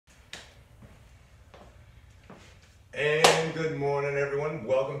And good morning, everyone.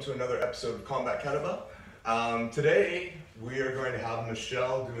 Welcome to another episode of Combat Kettlebell. Today we are going to have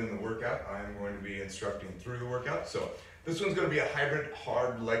Michelle doing the workout. I'm going to be instructing through the workout. So this one's going to be a hybrid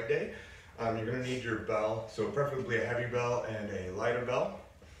hard leg day. You're going to need your bell, so preferably a heavy bell and a lighter bell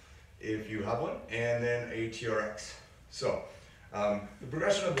if you have one, and then a TRX. So the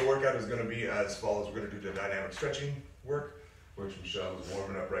progression of the workout is going to be as follows. We're going to do the dynamic stretching work, which Michelle is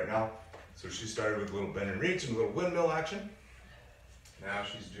warming up right now. So she started with a little bend and reach and a little windmill action. Now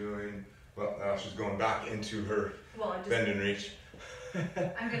she's doing, well, now she's going back into her bend and reach.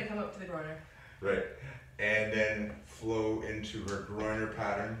 I'm going to come up to the groiner. Right. And then flow into her groiner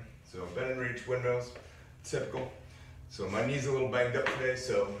pattern. So bend and reach, windmills, typical. So my knee's a little banged up today,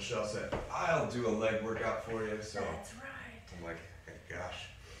 so Michelle said, I'll do a leg workout for you. So that's right. I'm like, hey,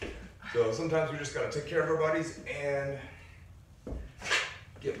 gosh. So sometimes we just got to take care of our bodies and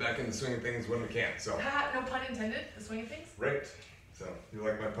get back into swinging things when we can. So No pun intended, the swinging things? Right. So you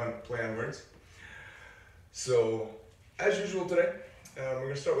like my play on words? So as usual today, we're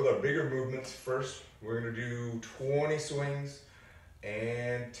going to start with our bigger movements first. We're going to do 20 swings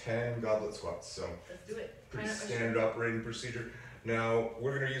and 10 goblet squats. So let's do it. Pretty standard operating procedure. Now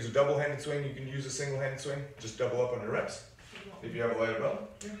we're going to use a double-handed swing. You can use a single-handed swing. Just double up on your reps. If you have a lighter bell,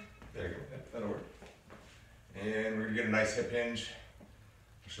 there you go. Yeah, that'll work. And we're going to get a nice hip hinge.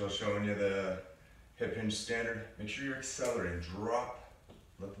 Michelle's showing you the hip hinge standard. Make sure you're accelerating. Drop.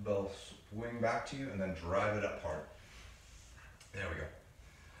 Let the bell swing back to you and then drive it up hard. There we go.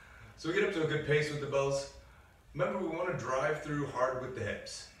 So we get up to a good pace with the bells. Remember, we want to drive through hard with the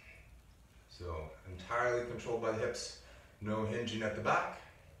hips. So entirely controlled by the hips. No hinging at the back.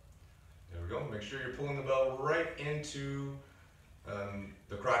 There we go. Make sure you're pulling the bell right into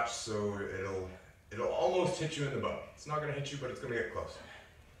the crotch so it'll almost hit you in the bum. It's not going to hit you, but it's going to get close.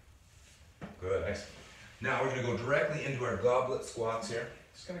 Good, nice. Now we're going to go directly into our goblet squats here.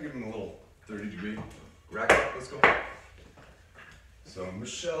 Just going to give them a little 30-degree rack up. Let's go. So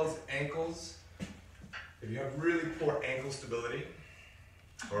Michelle's ankles. If you have really poor ankle stability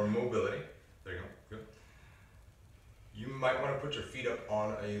or mobility, there you go, good. You might want to put your feet up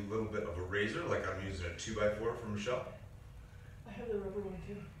on a little bit of a razor, like I'm using a 2x4 for Michelle. I have the rubber one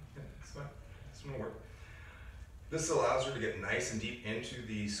too. Yeah, that's fine. This one will work. This allows her to get nice and deep into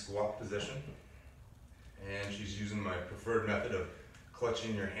the squat position. And she's using my preferred method of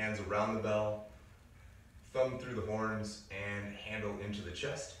clutching your hands around the bell, thumb through the horns, and handle into the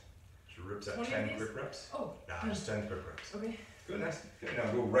chest. She rips at 10 quick reps. Oh. Nah, just 10 quick reps. Okay. Good, nice. Good. Now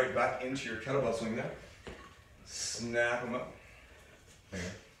go right back into your kettlebell swing there. Snap them up. There you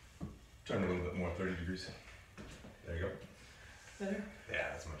go. Turn a little bit more, 30 degrees. There you go. Better?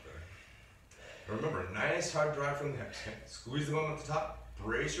 Yeah, that's much better. Remember, nice hard drive from the hips. Squeeze the bum at the top,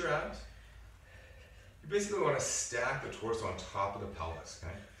 brace your abs. You basically want to stack the torso on top of the pelvis,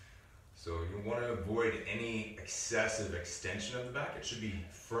 okay? So you want to avoid any excessive extension of the back. It should be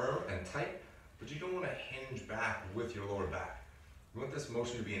firm and tight, but you don't want to hinge back with your lower back. You want this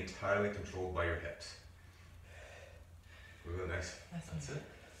motion to be entirely controlled by your hips. Good, nice. That's it.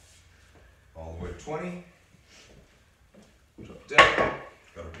 All the way to 20. Drop down.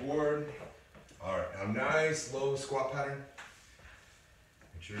 Got a board. All right, now nice low squat pattern.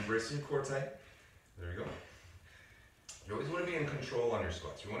 Make sure you're bracing your core tight. There you go. You always want to be in control on your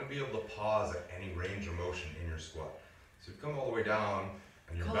squats. You want to be able to pause at any range of motion in your squat. So if you come all the way down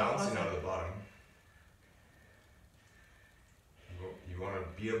and you're bouncing out of the bottom, you want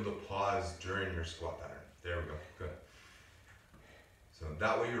to be able to pause during your squat pattern. There we go, good. So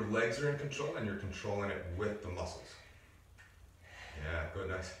that way your legs are in control and you're controlling it with the muscles. Yeah, good,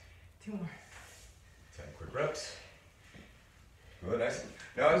 nice. 2 more. 10 quick reps. Good, nice.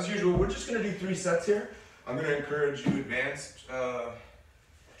 Now, as usual, we're just going to do 3 sets here. I'm going to encourage you advanced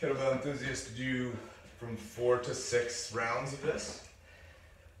kettlebell enthusiasts to do from 4 to 6 rounds of this.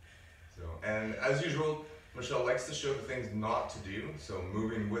 So, and as usual, Michelle likes to show the things not to do. So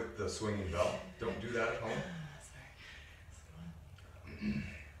moving with the swinging bell. Don't do that at home.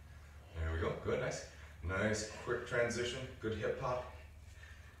 There we go. Good, nice. Nice, quick transition. Good hip hop.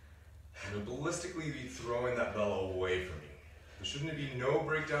 You'll ballistically be throwing that bell away from you. There shouldn't be no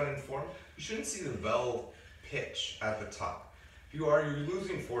breakdown in form. You shouldn't see the bell pitch at the top. If you are, you're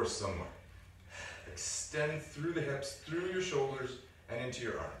losing force somewhere. Extend through the hips, through your shoulders, and into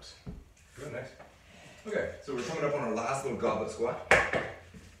your arms. Good, nice. Okay, so we're coming up on our last little goblet squat.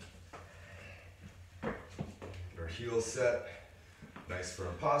 Our heels set, nice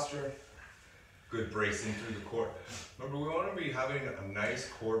firm posture. Good bracing through the core. Remember, we want to be having a nice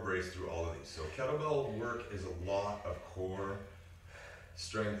core brace through all of these. So kettlebell work is a lot of core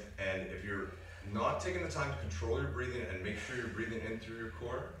strength, and if you're not taking the time to control your breathing and make sure you're breathing in through your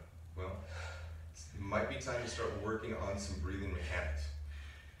core, well, it might be time to start working on some breathing mechanics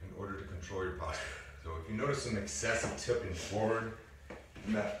in order to control your posture. So if you notice some excessive tipping forward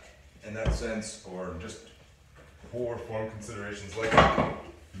in that sense, or just poor form considerations like that,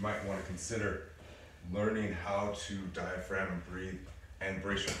 you might want to consider learning how to diaphragm and breathe and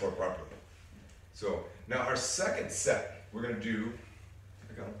brace your core properly. So now our second set, we're gonna do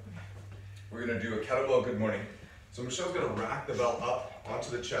a kettlebell good morning. So Michelle's gonna rack the bell up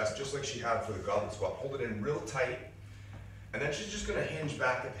onto the chest just like she had for the goblet squat. Hold it in real tight, and then she's just gonna hinge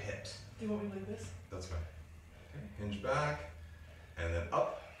back at the hips. Do you want me like this? That's fine. Okay, hinge back, and then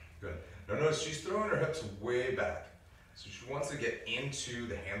up. Good. Now notice she's throwing her hips way back. So she wants to get into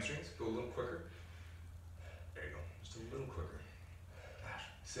the hamstrings. Go a little quicker. There you go, just a little quicker.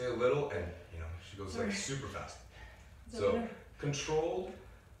 Say a little, and you know, she goes like super fast. So controlled,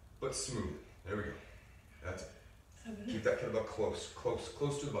 but smooth. There we go. That's it. Keep that kettlebell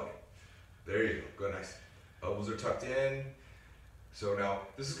close to the body. There you go, good, nice. Elbows are tucked in. So now,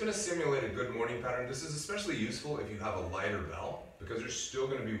 this is gonna simulate a good morning pattern. This is especially useful if you have a lighter bell, because you're still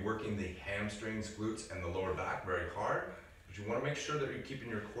gonna be working the hamstrings, glutes, and the lower back very hard, but you wanna make sure that you're keeping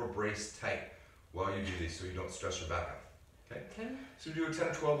your core brace tight while you do these so you don't stress your back out. Okay? 10? So we do a 10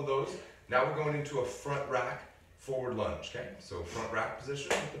 or 12 of those. Now we're going into a front rack forward lunge, okay? So front rack position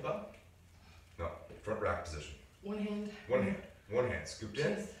with the bell. No, front rack position. One hand. One hand, scooped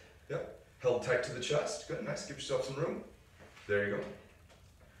in. Chest. Yep, held tight to the chest. Good, nice, give yourself some room. There you go.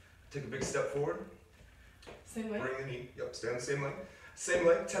 Take a big step forward. Same way? Bring the knee, yep, stay on the same leg. Same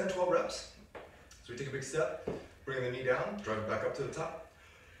leg, 10 to 12 reps. So we take a big step, bring the knee down, drive it back up to the top.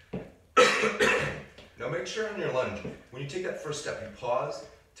 Now make sure on your lunge, when you take that first step, you pause,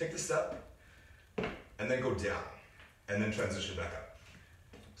 take the step, and then go down, and then transition back up.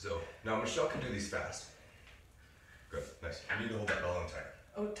 So now Michelle can do these fast. Good, nice. You need to hold that bell on tighter.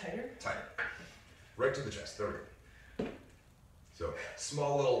 Oh, tighter? Tighter. Right to the chest, there we go. So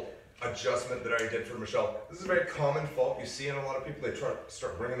small little adjustment that I did for Michelle. This is a very common fault you see in a lot of people. They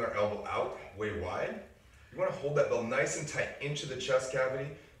start bringing their elbow out way wide. You want to hold that bell nice and tight into the chest cavity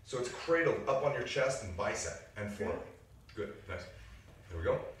so it's cradled up on your chest and bicep and forward. Good, nice. There we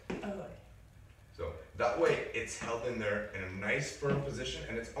go. I like. So that way it's held in there in a nice firm position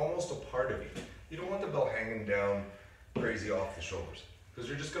and it's almost a part of you. You don't want the bell hanging down crazy off the shoulders because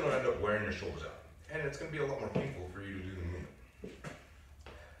you're just going to end up wearing your shoulders out. And it's going to be a lot more painful for you to do the movement.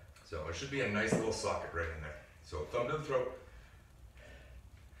 So it should be a nice little socket right in there. So thumb to the throat,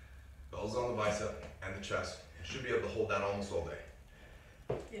 bells on the bicep and the chest. You should be able to hold that almost all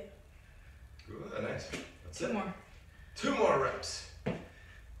day. Yeah. Good, nice. That's Two it. more. 2 more reps.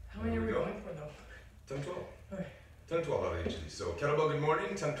 How many are we going for though? 10, 12. Okay. 10, 12 out of each of these. So kettlebell good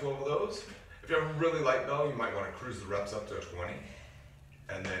morning, 10, 12 of those. If you have a really light bell, you might want to cruise the reps up to a 20.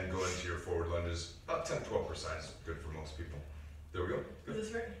 And then go into your forward lunges. About 10, 12 per side is good for most people. There we go. Good. Is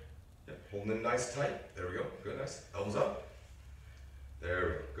this right? Yep. Holding it nice and tight. There we go. Good, nice. Elbows up.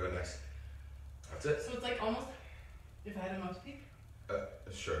 There we go. Good, nice. That's it. So it's like almost, if I had a mouse peak?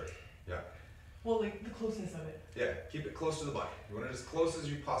 Sure. Yeah. Well, like the closeness of it. Yeah. Keep it close to the body. You want it as close as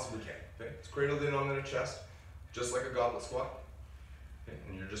you possibly can. Okay. It's cradled in on the chest, just like a goblet squat. Okay.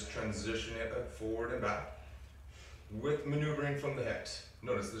 And you're just transitioning it forward and back with maneuvering from the hips.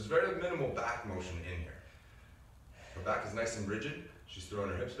 Notice there's very minimal back motion in here. Her back is nice and rigid. She's throwing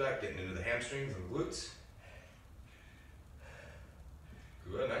her hips back, getting into the hamstrings and glutes.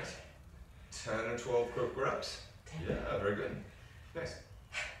 Good, nice. 10 or 12 quick reps. 10. Yeah, very good. Nice.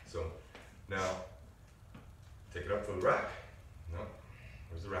 So now take it up for the rack. No,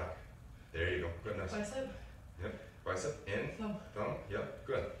 where's the rack? There you go. Good, nice. Bicep? Yep. Bicep in. Thumb. Yep.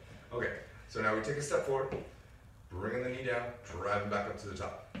 Good. Okay. So now we take a step forward. Bringing the knee down, driving back up to the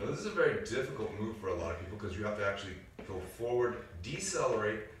top. Now this is a very difficult move for a lot of people because you have to actually go forward,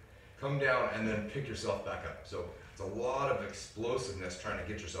 decelerate, come down, and then pick yourself back up. So it's a lot of explosiveness trying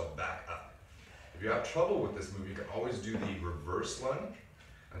to get yourself back up. If you have trouble with this move, you can always do the reverse lunge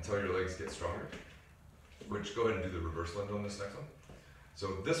until your legs get stronger. Which, go ahead and do the reverse lunge on this next one.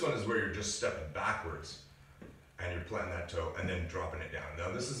 So this one is where you're just stepping backwards and you're planting that toe and then dropping it down. Now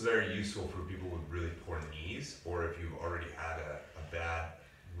this is very useful for people with really poor knees, or if you've already had a bad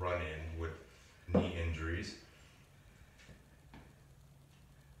run-in with knee injuries.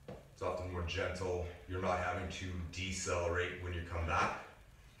 It's often more gentle. You're not having to decelerate when you come back.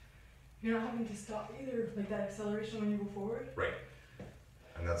 You're not having to stop either, like that acceleration when you go forward? Right.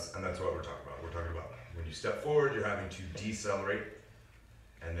 And that's what we're talking about. We're talking about when you step forward, you're having to decelerate,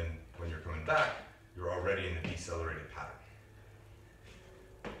 and then when you're coming back, you're already in a decelerated pattern.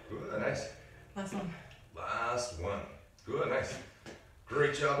 Good, nice. Last one. Last one. Good, nice.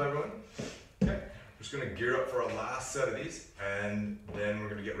 Great job, everyone. Okay, we're just gonna gear up for our last set of these, and then we're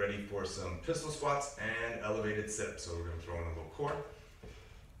gonna get ready for some pistol squats and elevated sit-ups. So we're gonna throw in a little core.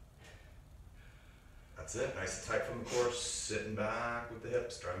 That's it, nice and tight from the core, sitting back with the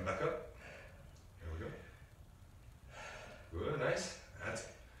hips, driving back up. Here we go. Good, nice. That's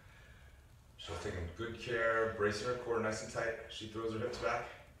it. She's taking good care, bracing her core nice and tight. She throws her hips back.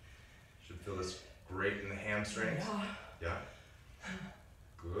 Should feel this great in the hamstrings. Yeah.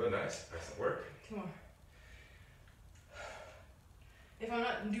 Good, nice. Excellent work. 2 more. If I'm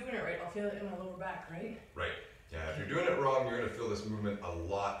not doing it right, I'll feel it in my lower back, right? Right. Yeah, if you're doing it wrong, you're going to feel this movement a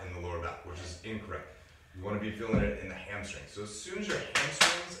lot in the lower back, which is incorrect. You want to be feeling it in the hamstrings. So as soon as your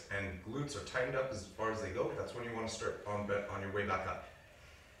hamstrings and glutes are tightened up as far as they go, that's when you want to start on your way back up.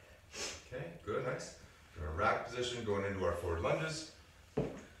 Okay, good, nice. We're in a rack position, going into our forward lunges.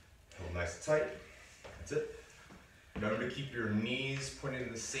 Hold nice and tight. That's it. Remember to keep your knees pointed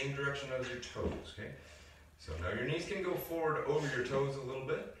in the same direction as your toes, okay? So now your knees can go forward over your toes a little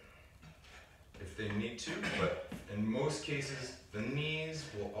bit if they need to, but in most cases, the knees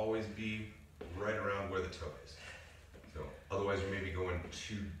will always be right around where the toe is. So otherwise you may be going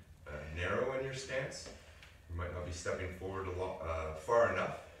too narrow in your stance. You might not be stepping forward far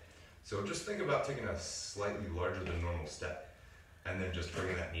enough. So just think about taking a slightly larger than normal step and then just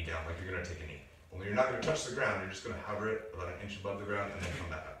bringing that knee down like you're gonna take a knee. Only you're not gonna touch the ground, you're just gonna hover it about an inch above the ground and then come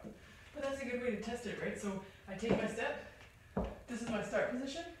back up. But that's a good way to test it, right? So I take my step, this is my start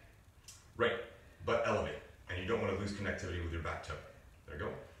position. Right, but elevate. And you don't wanna lose connectivity with your back toe. There you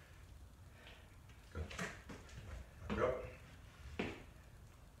go. Good. Back up.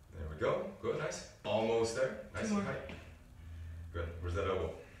 There we go, good, nice. Almost there, nice and tight. Good, where's that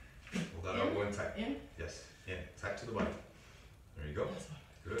elbow? Hold that elbow in tight. In? Yes, in, tight to the body. There you go,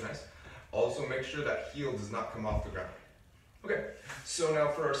 good, nice. Also make sure that heel does not come off the ground. Okay, so now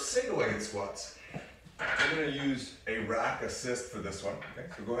for our single-legged squats, we're going to use a rack assist for this one. Okay,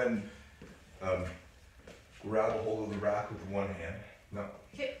 so go ahead and grab a hold of the rack with one hand. No,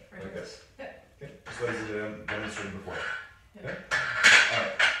 okay, right like this. Yep. Okay, just like I demonstrated before. Yep. Okay. All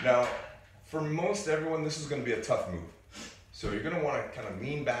right. Now, for most everyone, this is going to be a tough move. So you're going to want to kind of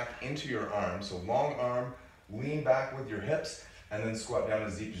lean back into your arm. So long arm, lean back with your hips, and then squat down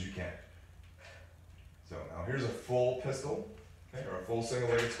as deep as you can. So now here's a full pistol, okay, or a full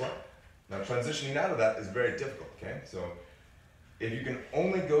single-legged squat. Now transitioning out of that is very difficult, okay? So if you can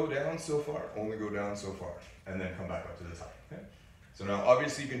only go down so far, and then come back up to the top, okay? So now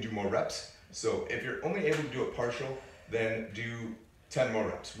obviously you can do more reps. So if you're only able to do a partial, then do 10 more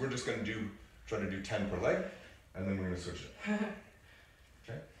reps. We're just gonna try to do 10 per leg, and then we're gonna switch it. Okay,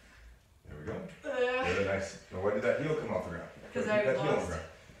 there we go. Very nice. Now why did that heel come off the ground? Because I that heel on the lost. ground.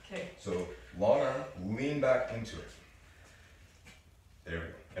 Okay. So long arm, lean back into it. There we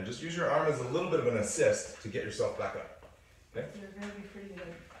go. And just use your arm as a little bit of an assist to get yourself back up. Okay? You're gonna be pretty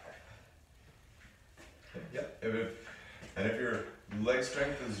good. Yeah. And if your leg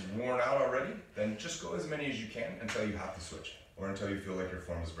strength is worn out already, then just go as many as you can until you have to switch, or until you feel like your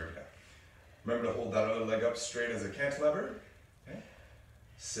form is breaking down. Remember to hold that other leg up straight as a cantilever. Okay?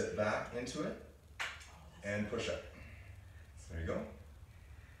 Sit back into it and push up. There you go.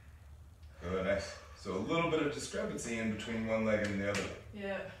 Good, nice. So a little bit of discrepancy in between one leg and the other leg.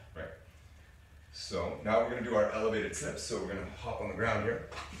 Yeah. Right. So now we're going to do our elevated sit-ups. So we're going to hop on the ground here.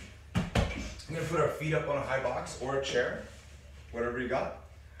 I'm going to put our feet up on a high box or a chair, whatever you got.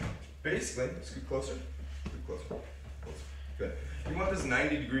 Basically, scoot closer, closer. Good. You want this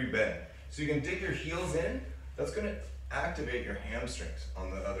 90-degree bend. So you can dig your heels in. That's going to activate your hamstrings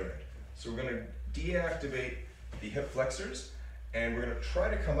on the other end. So we're going to deactivate the hip flexors, and we're going to try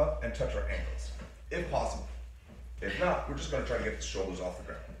to come up and touch our ankles, if possible. If not, we're just going to try to get the shoulders off the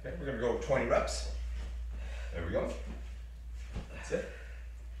ground. Okay? We're going to go 20 reps. There we go. That's it.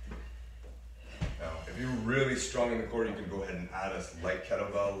 Now, if you're really strong in the core, you can go ahead and add a light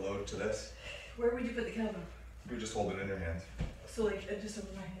kettlebell load to this. Where would you put the kettlebell? You just hold it in your hands. So like just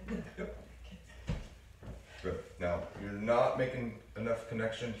over my head. Yep. Good. Now, you're not making enough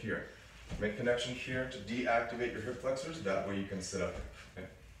connection here. Make connection here to deactivate your hip flexors. That way you can sit up. Okay?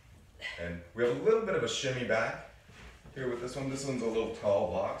 And we have a little bit of a shimmy back here with this one. This one's a little tall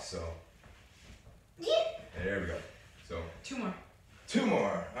box, so. There we go. So. 2 more. 2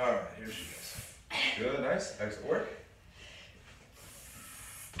 more. All right, here she goes. Good, nice. Excellent work.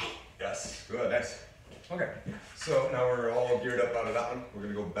 Yes, good, nice. Okay, so now we're all geared up out of that one. We're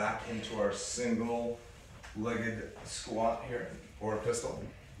gonna go back into our single-legged squat here, or a pistol.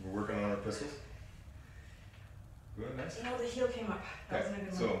 We're working on our pistols. Good, nice. No, the heel came up. That wasn't a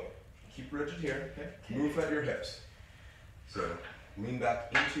good one. So keep rigid here, okay? Move at your hips. So lean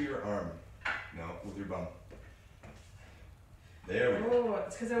back into your arm now with your bum. There we go. Oh,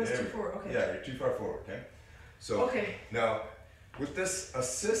 it's because I was too forward, okay. Yeah, you're too far forward, okay? So now, with this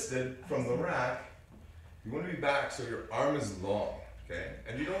assisted from the rack, you want to be back so your arm is long, okay?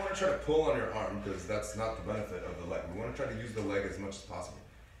 And you don't want to try to pull on your arm because that's not the benefit of the leg. We want to try to use the leg as much as possible.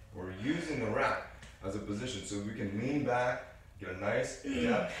 We're using the rack as a position so we can lean back, get a nice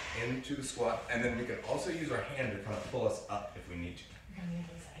depth into the squat, and then we can also use our hand to kind of pull us up if we need to. You're on the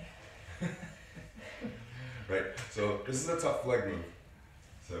other side. Right, so this is a tough leg move.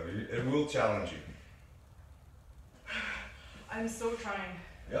 So it will challenge you. I'm so trying.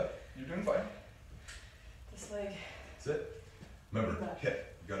 Yep, you're doing fine. This leg. That's it. Remember,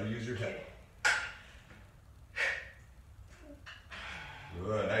 hip. You gotta use your hip.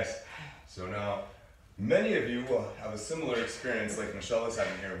 Good, nice. So now, many of you will have a similar experience like Michelle is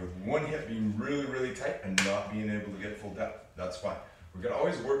having here with one hip being really, really tight and not being able to get full depth. That's fine. We can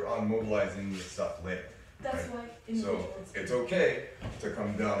always work on mobilizing this stuff later. That's right? why So it's okay to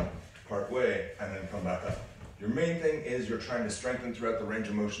come down part way and then come back up. Your main thing is you're trying to strengthen throughout the range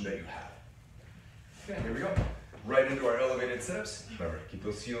of motion that you have. Okay, here we go. Right into our elevated sit-ups. Remember, keep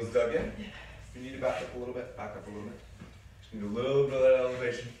those heels dug in. If you need to back up a little bit, back up a little bit. Just need a little bit of that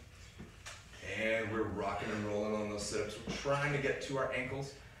elevation. And we're rocking and rolling on those sit-ups. We're trying to get to our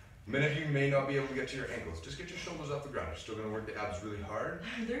ankles. Many of you may not be able to get to your ankles. Just get your shoulders off the ground. You're still going to work the abs really hard.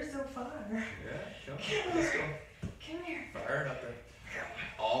 They're so far. Yeah, come. Let's go. Come here. Fire it up there.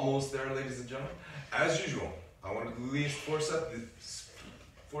 Almost there, ladies and gentlemen. As usual, I want to at least 4 sets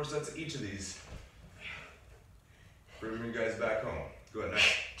of each of these. Bring you guys back home. Good,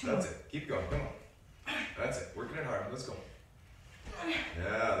 nice. That's it. Keep going, come on. That's it. Working it hard. Let's go.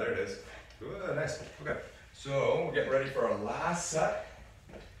 Yeah, there it is. Good, nice. Okay, so we're getting ready for our last set.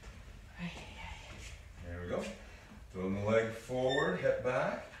 There we go. Throwing the leg forward, hip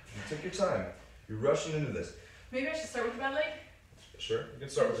back. And take your time. You're rushing into this. Maybe I should start with the bad leg? Sure, you can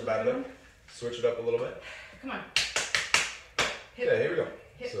start with the bad leg. Switch it up a little bit. Come on. Hip. Okay, here we go.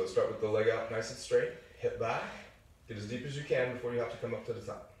 Hip. So start with the leg out nice and straight. Hip back. Get as deep as you can before you have to come up to the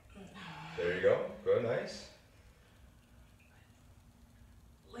top. There you go. Good, nice.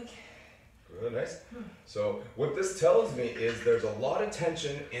 Like. Good, nice. So what this tells me is there's a lot of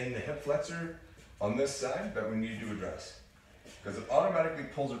tension in the hip flexor on this side that we need to address. Because it automatically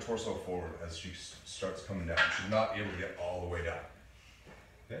pulls her torso forward as she starts coming down. She's not able to get all the way down.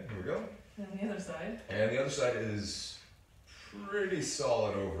 Okay, here we go. And the other side. And the other side is pretty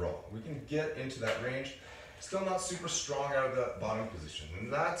solid overall. We can get into that range. Still not super strong out of that bottom position.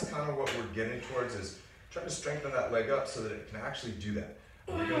 And that's kind of what we're getting towards, is trying to strengthen that leg up so that it can actually do that.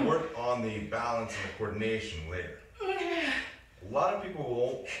 We can work on the balance and the coordination later. A lot of people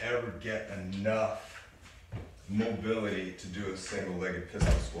won't ever get enough mobility to do a single-legged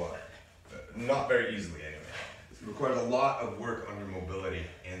pistol squat. Not very easily anyway. It requires a lot of work on your mobility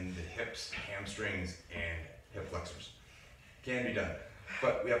in the hips, hamstrings, and hip flexors. Can be done,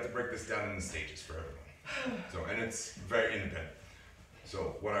 but we have to break this down in the stages for everyone. So, and it's very independent.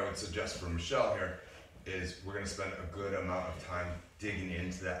 So what I would suggest for Michelle here is we're going to spend a good amount of time digging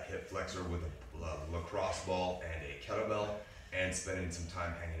into that hip flexor with a lacrosse ball and a kettlebell, and spending some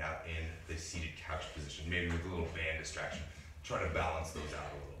time hanging out in the seated couch position, maybe with a little band distraction, trying to balance those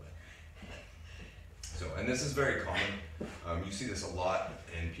out a little bit. So, and this is very common. You see this a lot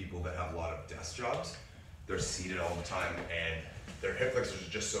in people that have a lot of desk jobs. They're seated all the time, and their hip flexors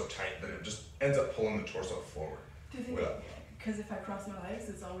are just so tight that it just ends up pulling the torso forward. Do you think, because if I cross my legs,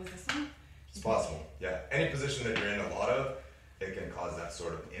 it's always this one? It's possible, yeah. Any position that you're in a lot of, it can cause that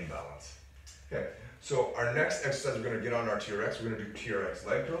sort of imbalance. Okay, so our next exercise, we're gonna get on our TRX. We're gonna do TRX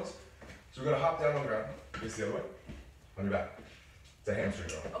leg curls. So we're gonna hop down on the ground, face the other way, on your back. It's a hamstring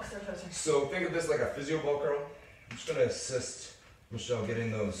curl. Oh, sorry. So think of this like a physio ball curl. I'm just gonna assist Michelle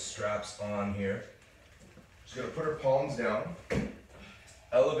getting those straps on here. She's gonna put her palms down,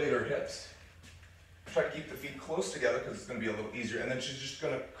 elevate her hips. Try to keep the feet close together because it's gonna be a little easier. And then she's just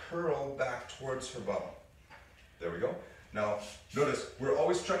gonna curl back towards her bum. There we go. Now, notice, we're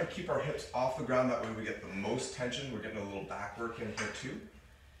always trying to keep our hips off the ground. That way we get the most tension. We're getting a little back work in here too.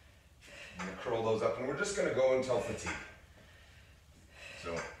 I'm gonna curl those up, and we're just gonna go until fatigue.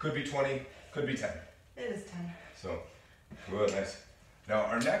 So, could be 20, could be 10. It is 10. So, good, nice. Now,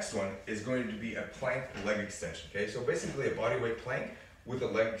 our next one is going to be a plank leg extension, okay? So basically a bodyweight plank with a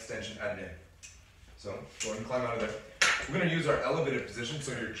leg extension at an end. So, go ahead and climb out of there. We're gonna use our elevated position,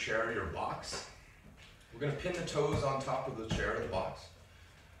 so your chair, your box. We're gonna pin the toes on top of the chair or the box.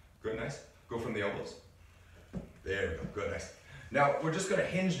 Good, nice. Go from the elbows. There we go, good, nice. Now we're just gonna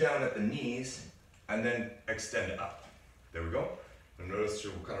hinge down at the knees and then extend up. There we go. And notice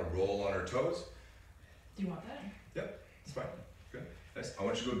she'll kind of roll on her toes. Do you want that? Yep, it's fine. Good. Nice. I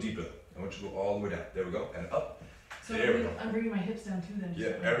want you to go deeper. I want you to go all the way down. There we go. And up. So there we go. I'm bringing my hips down too then.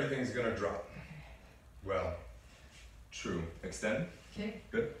 Yeah, everything's gonna drop. Okay. Well, true. Extend. Okay.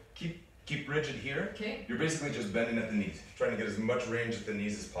 Good. Keep rigid here. Okay. You're basically just bending at the knees, trying to get as much range at the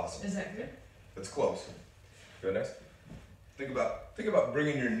knees as possible. Is that good? That's close. Good. Next. Think about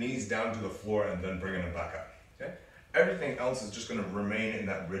bringing your knees down to the floor and then bringing them back up. Okay. Everything else is just going to remain in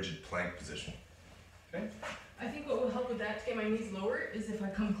that rigid plank position. Okay. I think what will help with that to get my knees lower is if I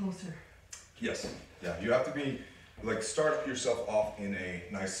come closer. Yes. Yeah. You have to be like start yourself off in a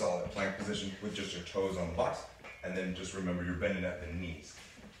nice solid plank position with just your toes on the box, and then just remember you're bending at the knees.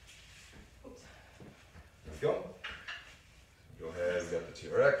 Oops. Let's go. Go ahead. We got the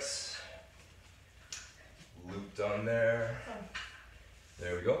TRX looped on there.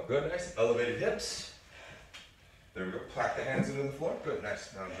 There we go. Good. Nice. Elevated hips. There we go. Plack the hands into the floor. Good.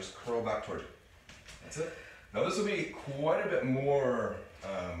 Nice. Now just curl back towards you. That's it. Now this will be quite a bit more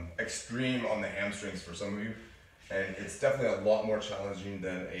extreme on the hamstrings for some of you, and it's definitely a lot more challenging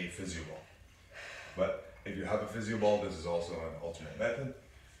than a physio ball. But if you have a physio ball, this is also an alternate method.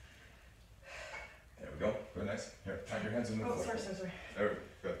 There we go. Good. Nice. Here, pack your hands into the floor. Sorry. There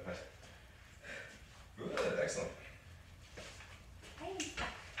we go. Good. Nice. Good. Excellent.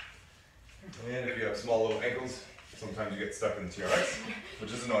 And if you have small little ankles, sometimes you get stuck in the TRX,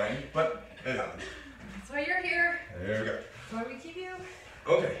 which is annoying, but it happens. That's why you're here. There we go. That's why we keep you.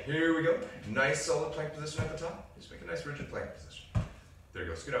 Okay, here we go. Nice solid plank position at the top. Just make a nice rigid plank position. There you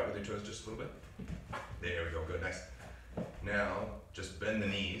go. Scoot out with your toes just a little bit. There we go. Good. Nice. Now, just bend the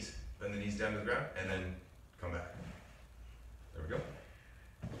knees. Bend the knees down to the ground, and then come back. There we go.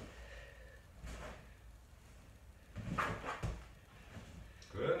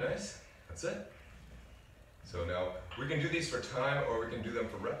 Good. Nice. That's it. So now, we can do these for time or we can do them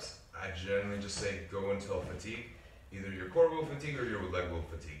for reps. I generally just say go until fatigue. Either your core will fatigue or your leg will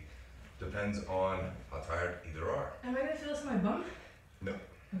fatigue. Depends on how tired either are. Am I going to feel this in my bum? No.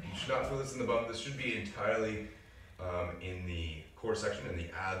 Okay. You should not feel this in the bum. This should be entirely in the core section, in the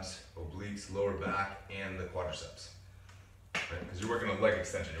abs, obliques, lower back, and the quadriceps. Right? Because you're working on leg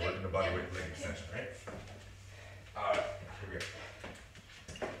extension. You're working on body weight leg extension, right? Alright, here we go.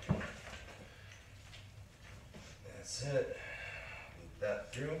 That's it. Loop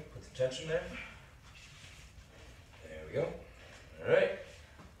that through. Put the tension there. There we go. Alright.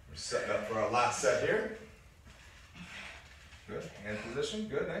 We're setting up for our last set here. Good. Hand position.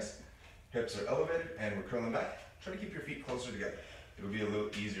 Good. Nice. Hips are elevated and we're curling back. Try to keep your feet closer together. It'll be a little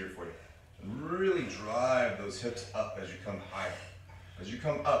easier for you. And really drive those hips up as you come higher. As you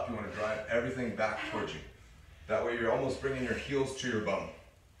come up, you want to drive everything back towards you. That way you're almost bringing your heels to your bum.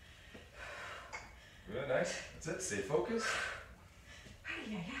 Good. Nice. That's it. Stay focused.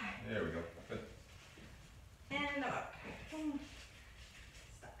 There we go. Good. And up.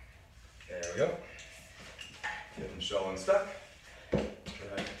 There we go. Get Michelle unstuck.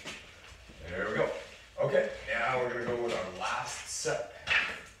 There we go. Okay, now we're going to go with our last set.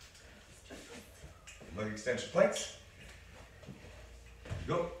 Leg extension planks.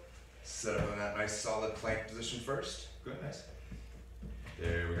 Go. Set up in that nice solid plank position first. Good, nice.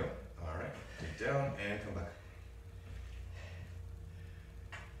 There we go. All right, take down and come back.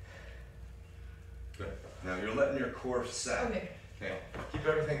 Good. Now you're letting your core sag. Okay. Okay. Keep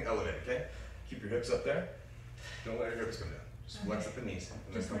everything elevated, okay? Keep your hips up there. Don't let your hips come down. Just flex up the knees and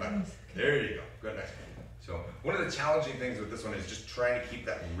then Just come my back. knees. There you go. Good, nice. So one of the challenging things with this one is just trying to keep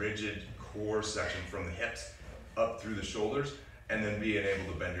that rigid core section from the hips up through the shoulders and then being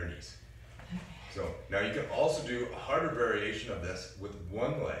able to bend your knees. So now you can also do a harder variation of this with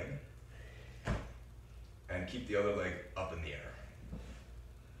one leg and keep the other leg up in the air.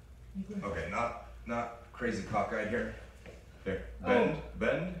 Okay, not crazy cockeyed here. Here, bend,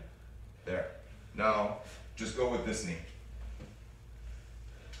 bend, there. Now, just go with this knee.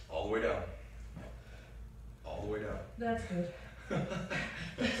 All the way down. All the way down. That's good.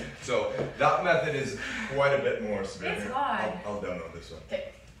 So that method is quite a bit more severe. It's here. hard. I'll download this one.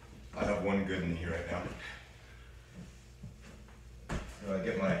 Okay. I have one good knee right now. So I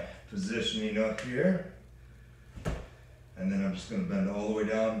get my positioning up here. And then I'm just going to bend all the way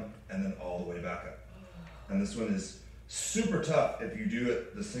down and then all the way back up. And this one is super tough if you do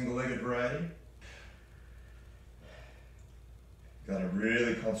it the single-legged variety. Got to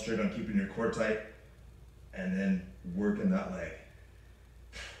really concentrate on keeping your core tight and then working that leg.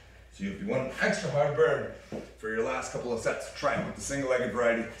 So if you want an extra hard burn for your last couple of sets, try it with the single-legged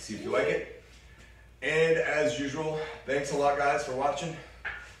variety, see if you like it. And as usual, thanks a lot guys for watching.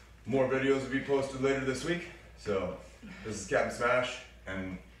 More videos will be posted later this week. So this is Captain Smash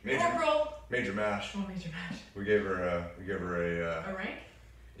and Major Mash. Oh, Major Mash. We gave her a rank?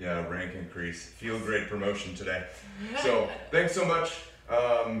 Yeah, rank increase. Feel great promotion today. So thanks so much.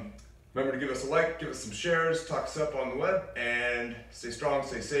 Remember to give us a like, give us some shares, talk us up on the web, and stay strong,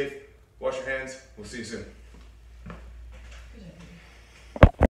 stay safe, wash your hands. We'll see you soon.